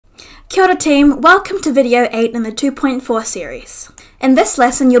Kia ora team, welcome to video 8 in the 2.4 series. In this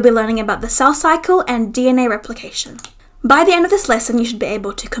lesson you'll be learning about the cell cycle and DNA replication. By the end of this lesson you should be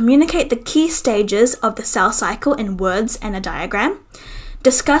able to communicate the key stages of the cell cycle in words and a diagram,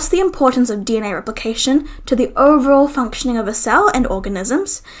 discuss the importance of DNA replication to the overall functioning of a cell and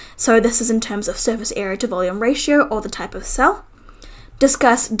organisms, so this is in terms of surface area to volume ratio or the type of cell,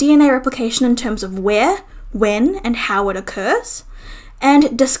 discuss DNA replication in terms of where, when, and how it occurs,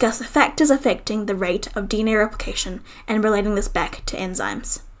 and discuss the factors affecting the rate of DNA replication and relating this back to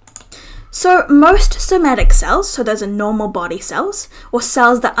enzymes. So most somatic cells, so those are normal body cells, or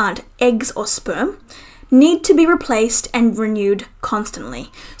cells that aren't eggs or sperm, need to be replaced and renewed constantly.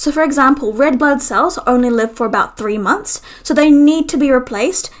 So for example, red blood cells only live for about 3 months, so they need to be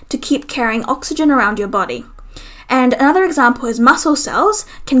replaced to keep carrying oxygen around your body. And another example is muscle cells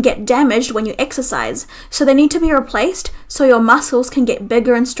can get damaged when you exercise, so they need to be replaced so your muscles can get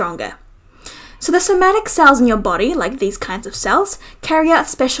bigger and stronger. So the somatic cells in your body, like these kinds of cells, carry out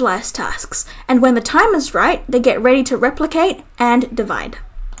specialized tasks, and when the time is right, they get ready to replicate and divide.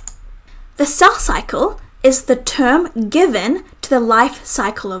 The cell cycle is the term given to the life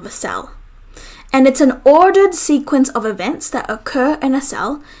cycle of a cell, and it's an ordered sequence of events that occur in a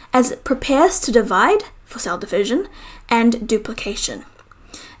cell as it prepares to divide, for cell division, and duplication.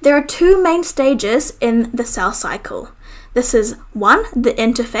 There are 2 main stages in the cell cycle. This is 1, the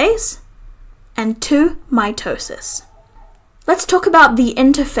interphase, and 2, mitosis. Let's talk about the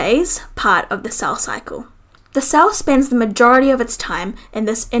interphase part of the cell cycle. The cell spends the majority of its time in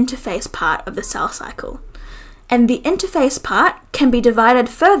this interphase part of the cell cycle, and the interphase part can be divided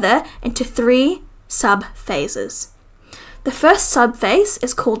further into 3 subphases. The first subphase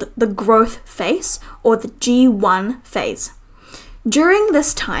is called the growth phase, or the G1 phase. During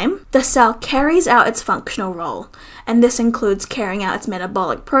this time, the cell carries out its functional role, and this includes carrying out its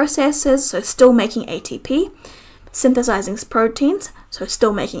metabolic processes, so still making ATP, synthesizing proteins, so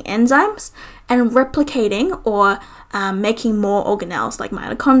still making enzymes, and replicating or making more organelles like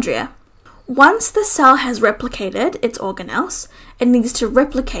mitochondria. Once the cell has replicated its organelles, it needs to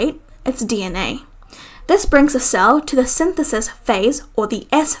replicate its DNA. This brings the cell to the synthesis phase, or the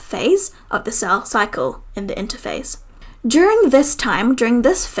S phase, of the cell cycle in the interphase. During this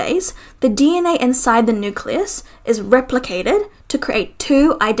phase, the DNA inside the nucleus is replicated to create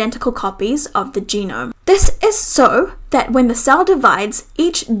 2 identical copies of the genome. This is so that when the cell divides,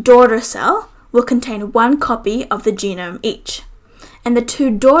 each daughter cell will contain 1 copy of the genome each, and the 2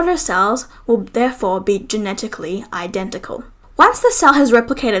 daughter cells will therefore be genetically identical. Once the cell has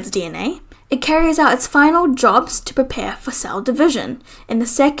replicated its DNA, it carries out its final jobs to prepare for cell division in the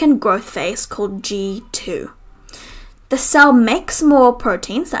second growth phase called G2. The cell makes more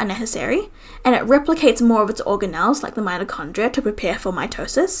proteins that are necessary, and it replicates more of its organelles like the mitochondria to prepare for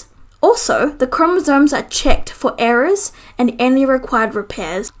mitosis. Also, the chromosomes are checked for errors and any required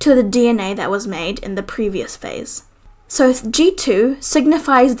repairs to the DNA that was made in the previous phase. So G2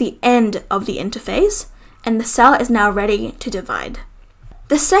 signifies the end of the interphase, and the cell is now ready to divide.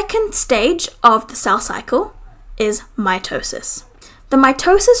 The second stage of the cell cycle is mitosis. The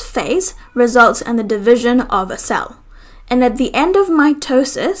mitosis phase results in the division of a cell, and at the end of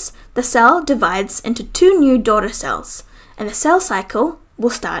mitosis, the cell divides into 2 new daughter cells, and the cell cycle will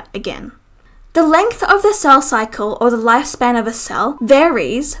start again. The length of the cell cycle, or the lifespan of a cell,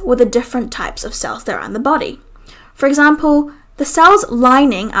 varies with the different types of cells that are in the body. For example, the cells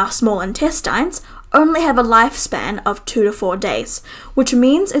lining our small intestines only have a lifespan of 2 to 4 days, which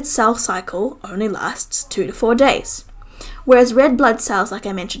means its cell cycle only lasts 2 to 4 days. Whereas red blood cells, like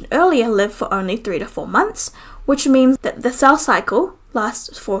I mentioned earlier, live for only 3 to 4 months, which means that the cell cycle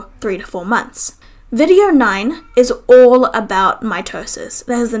lasts for 3 to 4 months. Video 9 is all about mitosis.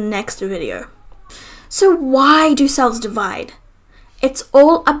 That is the next video. So why do cells divide? It's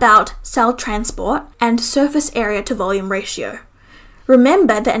all about cell transport and surface area to volume ratio.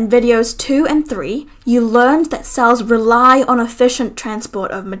 Remember that in videos 2 and 3, you learned that cells rely on efficient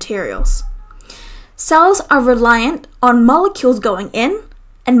transport of materials. Cells are reliant on molecules going in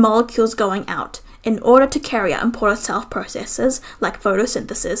and molecules going out in order to carry out important cell processes like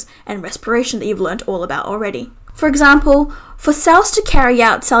photosynthesis and respiration that you've learned all about already. For example, for cells to carry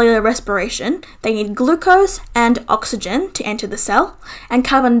out cellular respiration, they need glucose and oxygen to enter the cell, and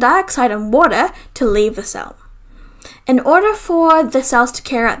carbon dioxide and water to leave the cell. In order for the cells to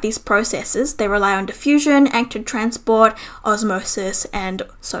carry out these processes, they rely on diffusion, active transport, osmosis, and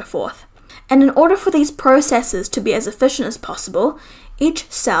so forth. And in order for these processes to be as efficient as possible, each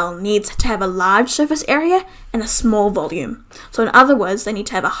cell needs to have a large surface area and a small volume. So in other words, they need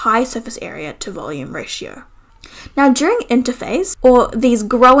to have a high surface area to volume ratio. Now during interphase, or these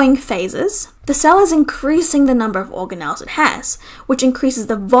growing phases, the cell is increasing the number of organelles it has, which increases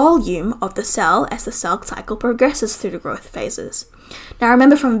the volume of the cell as the cell cycle progresses through the growth phases. Now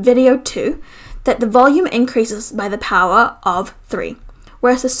remember from video 2 that the volume increases by the power of 3,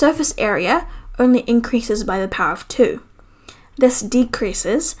 whereas the surface area only increases by the power of 2. This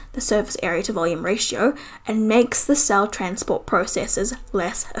decreases the surface area to volume ratio and makes the cell transport processes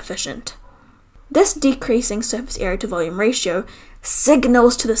less efficient. This decreasing surface area to volume ratio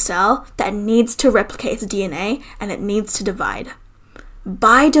signals to the cell that it needs to replicate its DNA and it needs to divide.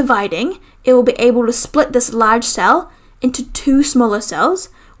 By dividing, it will be able to split this large cell into 2 smaller cells,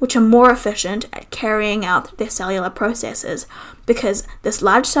 which are more efficient at carrying out their cellular processes, because this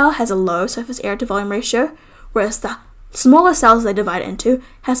large cell has a low surface area to volume ratio, whereas the smaller cells they divide into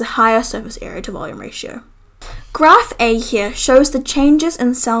has a higher surface area to volume ratio. Graph A here shows the changes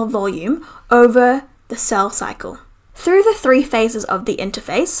in cell volume over the cell cycle. Through the 3 phases of the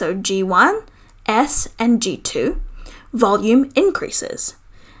interphase, so G1, S, and G2, volume increases.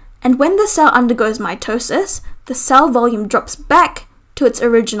 And when the cell undergoes mitosis, the cell volume drops back to its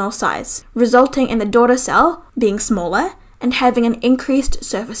original size, resulting in the daughter cell being smaller and having an increased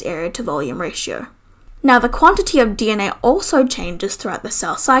surface area to volume ratio. Now the quantity of DNA also changes throughout the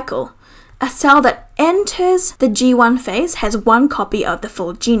cell cycle. A cell that enters the G1 phase has 1 copy of the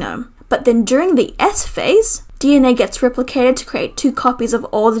full genome, but then during the S phase, DNA gets replicated to create 2 copies of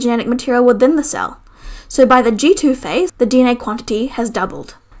all the genetic material within the cell. So by the G2 phase, the DNA quantity has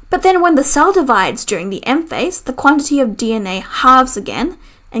doubled. But then when the cell divides during the M phase, the quantity of DNA halves again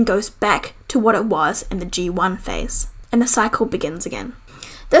and goes back to what it was in the G1 phase, and the cycle begins again.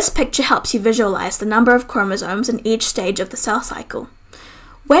 This picture helps you visualize the number of chromosomes in each stage of the cell cycle.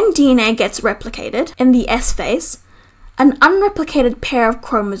 When DNA gets replicated in the S phase, an unreplicated pair of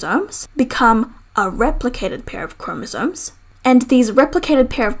chromosomes become a replicated pair of chromosomes, and these replicated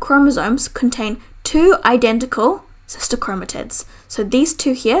pair of chromosomes contain 2 identical sister chromatids. So these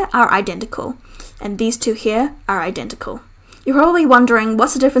 2 here are identical, and these 2 here are identical. You're probably wondering,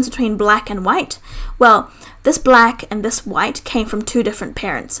 what's the difference between black and white? Well, this black and this white came from 2 different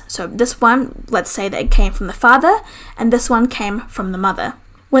parents. So this one, let's say that it came from the father, and this one came from the mother.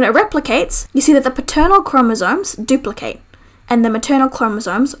 When it replicates, you see that the paternal chromosomes duplicate, and the maternal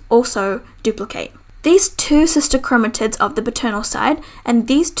chromosomes also duplicate. These 2 sister chromatids of the paternal side and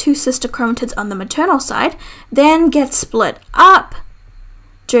these 2 sister chromatids on the maternal side then get split up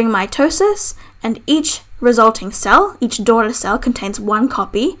during mitosis, and each resulting cell, each daughter cell, contains 1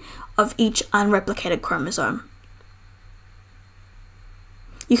 copy of each unreplicated chromosome.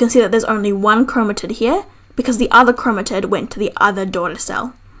 You can see that there's only 1 chromatid here because the other chromatid went to the other daughter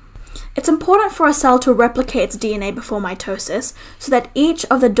cell. It's important for a cell to replicate its DNA before mitosis so that each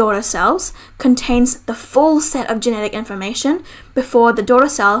of the daughter cells contains the full set of genetic information before the daughter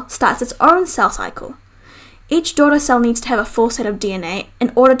cell starts its own cell cycle. Each daughter cell needs to have a full set of DNA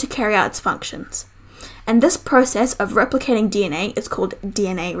in order to carry out its functions. And this process of replicating DNA is called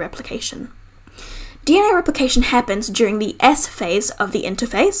DNA replication. DNA replication happens during the S phase of the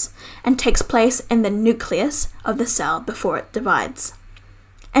interphase and takes place in the nucleus of the cell before it divides.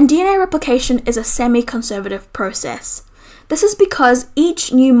 And DNA replication is a semi-conservative process. This is because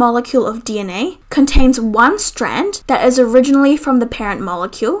each new molecule of DNA contains 1 strand that is originally from the parent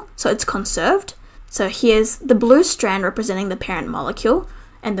molecule, so it's conserved. So here's the blue strand representing the parent molecule,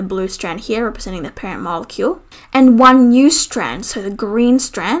 and the blue strand here representing the parent molecule, and 1 new strand, so the green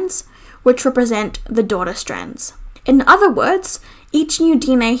strands, which represent the daughter strands. In other words, each new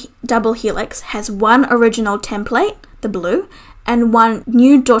DNA double helix has 1 original template, the blue, and 1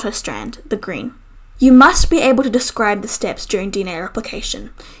 new daughter strand, the green. You must be able to describe the steps during DNA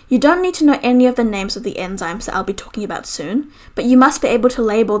replication. You don't need to know any of the names of the enzymes that I'll be talking about soon, but you must be able to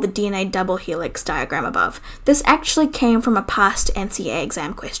label the DNA double helix diagram above. This actually came from a past NCEA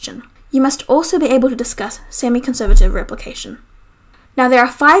exam question. You must also be able to discuss semi-conservative replication. Now there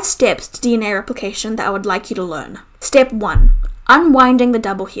are 5 steps to DNA replication that I would like you to learn. Step 1. Unwinding the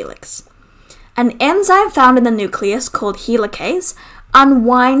double helix. An enzyme found in the nucleus called helicase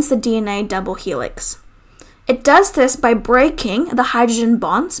unwinds the DNA double helix. It does this by breaking the hydrogen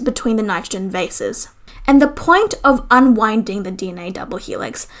bonds between the nitrogen bases. And the point of unwinding the DNA double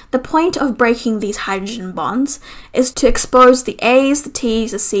helix, the point of breaking these hydrogen bonds, is to expose the A's, the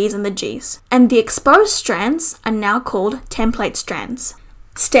T's, the C's, and the G's. And the exposed strands are now called template strands.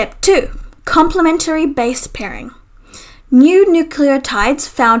 Step 2. Complementary base pairing. New nucleotides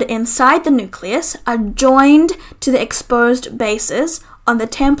found inside the nucleus are joined to the exposed bases on the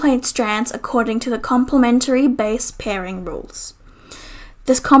template strands according to the complementary base pairing rules.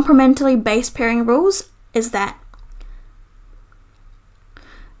 This complementary base pairing rules is that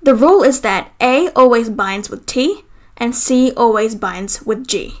the rule is that A always binds with T and C always binds with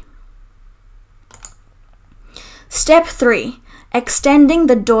G. Step 3. Extending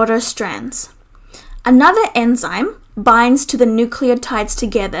the daughter strands. Another enzyme binds to the nucleotides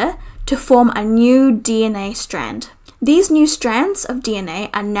together to form a new DNA strand. These new strands of DNA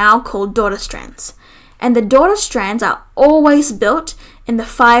are now called daughter strands, and the daughter strands are always built in the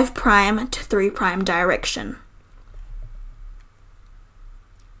 5' to 3' direction.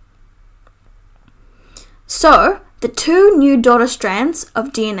 So, the two new daughter strands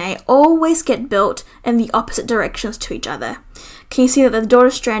of DNA always get built in the opposite directions to each other. Can you see that the daughter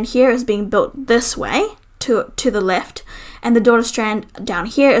strand here is being built this way to the left, and the daughter strand down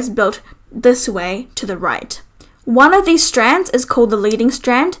here is built this way to the right. One of these strands is called the leading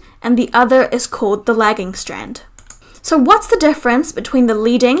strand, and the other is called the lagging strand. So what's the difference between the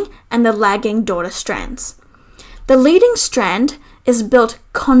leading and the lagging daughter strands? The leading strand is built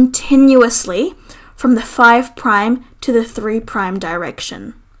continuously from the 5' to the 3'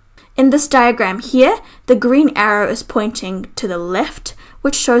 direction. In this diagram here, the green arrow is pointing to the left,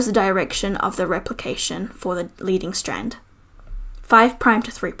 which shows the direction of the replication for the leading strand, 5'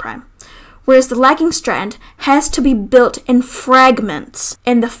 to 3', whereas the lagging strand has to be built in fragments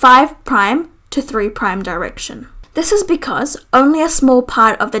in the 5' to 3' direction. This is because only a small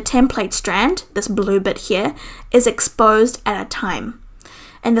part of the template strand, this blue bit here, is exposed at a time.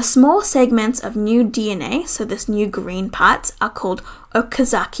 And the small segments of new DNA, so this new green parts, are called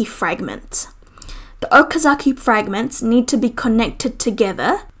Okazaki fragments. The Okazaki fragments need to be connected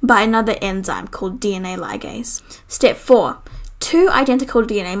together by another enzyme called DNA ligase. Step 4. Two identical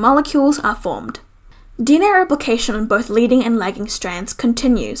DNA molecules are formed. DNA replication on both leading and lagging strands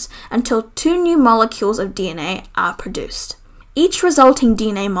continues until two new molecules of DNA are produced. Each resulting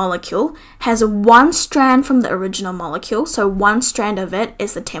DNA molecule has one strand from the original molecule, so one strand of it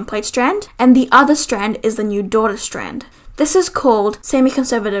is the template strand, and the other strand is the new daughter strand. This is called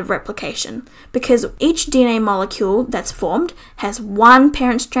semi-conservative replication, because each DNA molecule that's formed has one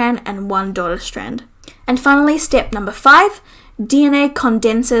parent strand and one daughter strand. And finally, step number 5, DNA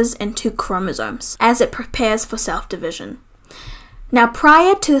condenses into chromosomes as it prepares for self-division. Now,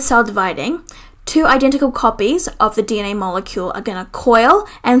 prior to the cell dividing, two identical copies of the DNA molecule are going to coil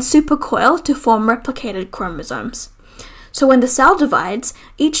and supercoil to form replicated chromosomes. So when the cell divides,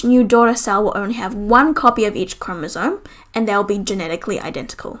 each new daughter cell will only have one copy of each chromosome, and they'll be genetically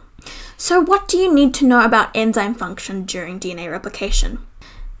identical. So what do you need to know about enzyme function during DNA replication?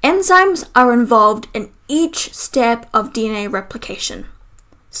 Enzymes are involved in each step of DNA replication.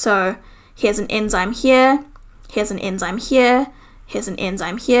 So here's an enzyme here, here's an enzyme here, here's an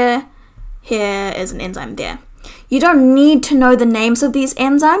enzyme here, here is an enzyme there. You don't need to know the names of these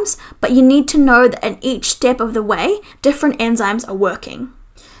enzymes, but you need to know that in each step of the way, different enzymes are working.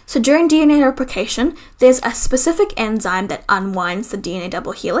 So during DNA replication, there's a specific enzyme that unwinds the DNA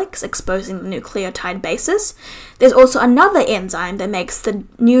double helix, exposing the nucleotide bases. There's also another enzyme that makes the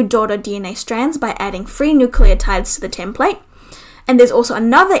new daughter DNA strands by adding free nucleotides to the template. And there's also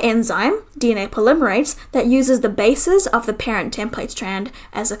another enzyme, DNA polymerase, that uses the bases of the parent template strand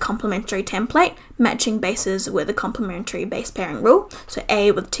as a complementary template, matching bases with a complementary base pairing rule, so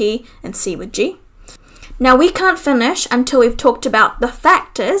A with T and C with G. Now we can't finish until we've talked about the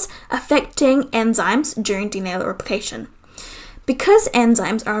factors affecting enzymes during DNA replication. Because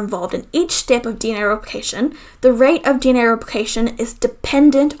enzymes are involved in each step of DNA replication, the rate of DNA replication is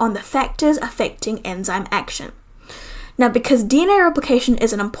dependent on the factors affecting enzyme action. Now, because DNA replication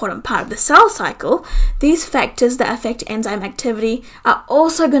is an important part of the cell cycle, these factors that affect enzyme activity are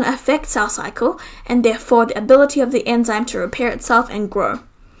also going to affect cell cycle, and therefore the ability of the enzyme to repair itself and grow.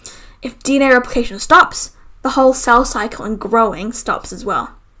 If DNA replication stops, the whole cell cycle and growing stops as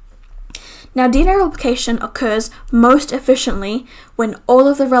well. Now, DNA replication occurs most efficiently when all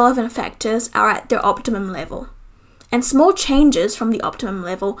of the relevant factors are at their optimum level. And small changes from the optimum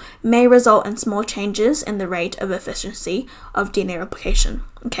level may result in small changes in the rate of efficiency of DNA replication.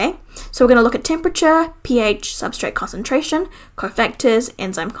 Okay, so we're going to look at temperature, pH, substrate concentration, cofactors,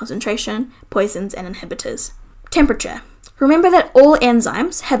 enzyme concentration, poisons, and inhibitors. Temperature. Remember that all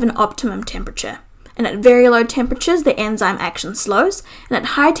enzymes have an optimum temperature. And at very low temperatures, the enzyme action slows, and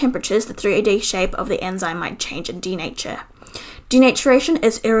at high temperatures, the 3D shape of the enzyme might change and denature. Denaturation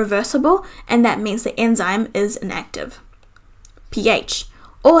is irreversible, and that means the enzyme is inactive. pH.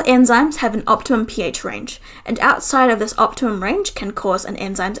 All enzymes have an optimum pH range, and outside of this optimum range can cause an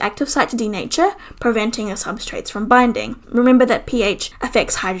enzyme's active site to denature, preventing the substrates from binding. Remember that pH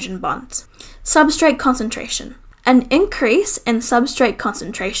affects hydrogen bonds. Substrate concentration. An increase in substrate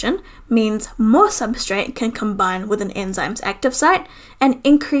concentration means more substrate can combine with an enzyme's active site and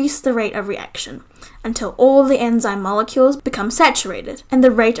increase the rate of reaction until all the enzyme molecules become saturated and the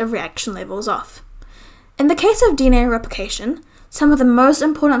rate of reaction levels off. In the case of DNA replication, some of the most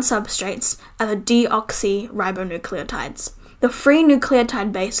important substrates are the deoxyribonucleotides, the free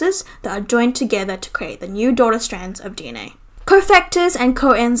nucleotide bases that are joined together to create the new daughter strands of DNA. Cofactors and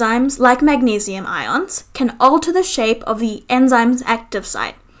coenzymes, like magnesium ions, can alter the shape of the enzyme's active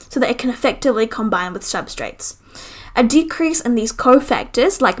site so that it can effectively combine with substrates. A decrease in these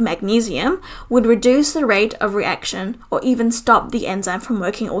cofactors, like magnesium, would reduce the rate of reaction or even stop the enzyme from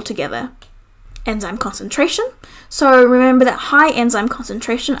working altogether. Enzyme concentration. So remember that high enzyme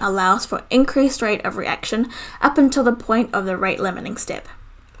concentration allows for increased rate of reaction up until the point of the rate limiting step.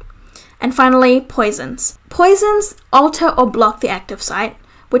 And finally, poisons. Poisons alter or block the active site,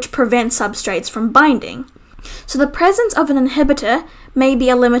 which prevents substrates from binding. So the presence of an inhibitor may be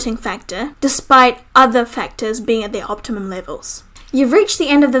a limiting factor, despite other factors being at their optimum levels. You've reached the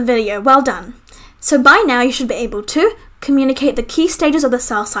end of the video, well done. So by now you should be able to communicate the key stages of the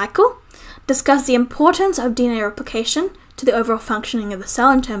cell cycle, discuss the importance of DNA replication to the overall functioning of the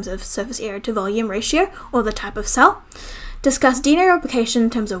cell in terms of surface area to volume ratio or the type of cell, discuss DNA replication in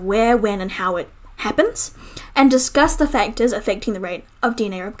terms of where, when, and how it happens, and discuss the factors affecting the rate of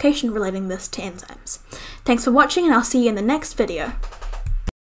DNA replication relating this to enzymes. Thanks for watching, and I'll see you in the next video.